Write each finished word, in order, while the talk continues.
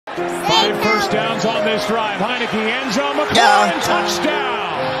5 first downs on this drive. Heineke ends on McLaurin,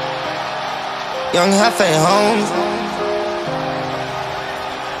 touchdown. Young Hefe home.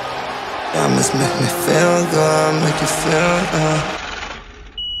 Diamonds make me feel good, make you feel good.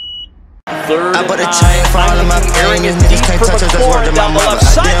 I put a chain for all of my pain. These niggas can't touch us, that's word to my mother.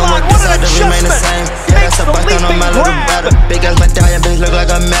 I didn't work this out to remain the same. Yeah, that's a bust on my little brother. Big ass medallion, bitch look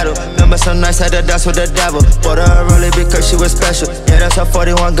like a medal. Remember so nice, had to dance with the devil. Bought her early because she was special. Yeah, that's a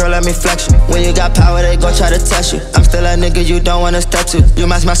 41 girl, let me flex you. When you got power, they gon' try to test you. I'm still a nigga you don't wanna step to. You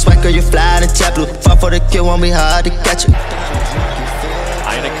match my swagger, you fly in jet blue. Fuck for the kill, won't be hard to catch you.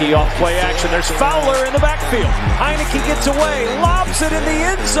 Heineke off play action. There's Fowler in the backfield. Heineke gets away, lobs it in the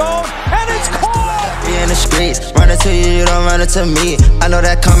end zone, and it's caught! In the streets, running to you, you don't run into me. I know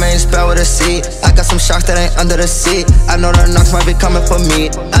that comment ain't spelled with a C. I got some sharks that ain't under the seat. I know the knocks might be coming for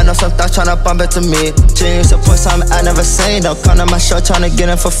me. I know some thoughts tryna bump it to me. Genius support something I never seen. Don't come to my show tryna get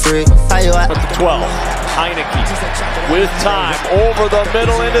in for free. How you at? 12. Heineke with time over the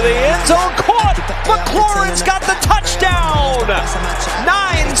middle into the end zone. Caught! McLaurin's got the touchdown!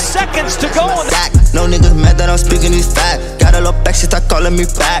 9 seconds to go. No niggas mad that I'm speaking these facts. Got a little back, she start calling me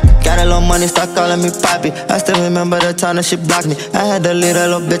back. Got a little money, start calling me poppy. I still remember the time that she blocked me. I had to leave that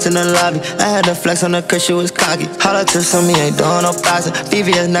little bitch in the lobby. I had to flex on her cause she was cocky. Holla tips on me, ain't doing no boxing.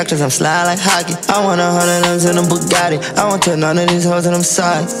 VVS necklace, I'm sliding like hockey. I want 100 M's in a Bugatti. I want to none of these hoes and I'm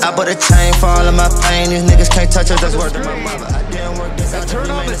sorry. I put a chain for all of my pain. These niggas can't touch us, that's word to my mother. I didn't work this out to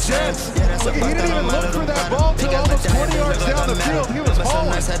remain the same. Look, he didn't even look for that ball till almost 20 yards down the field. He was home.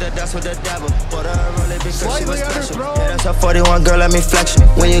 Slightly underthrown. Yeah, that's a 41 girl, let me flex you.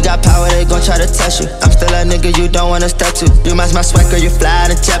 When you got power, they gon' try to test you. I'm still a nigga you don't wanna step to. You match my swagger, you fly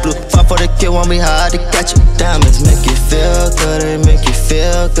in jet blue. Fuck for the kill, won't be hard to catch you. Diamonds make you feel good, they make you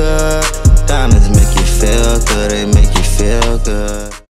feel good. Diamonds make you feel good, they make you feel good.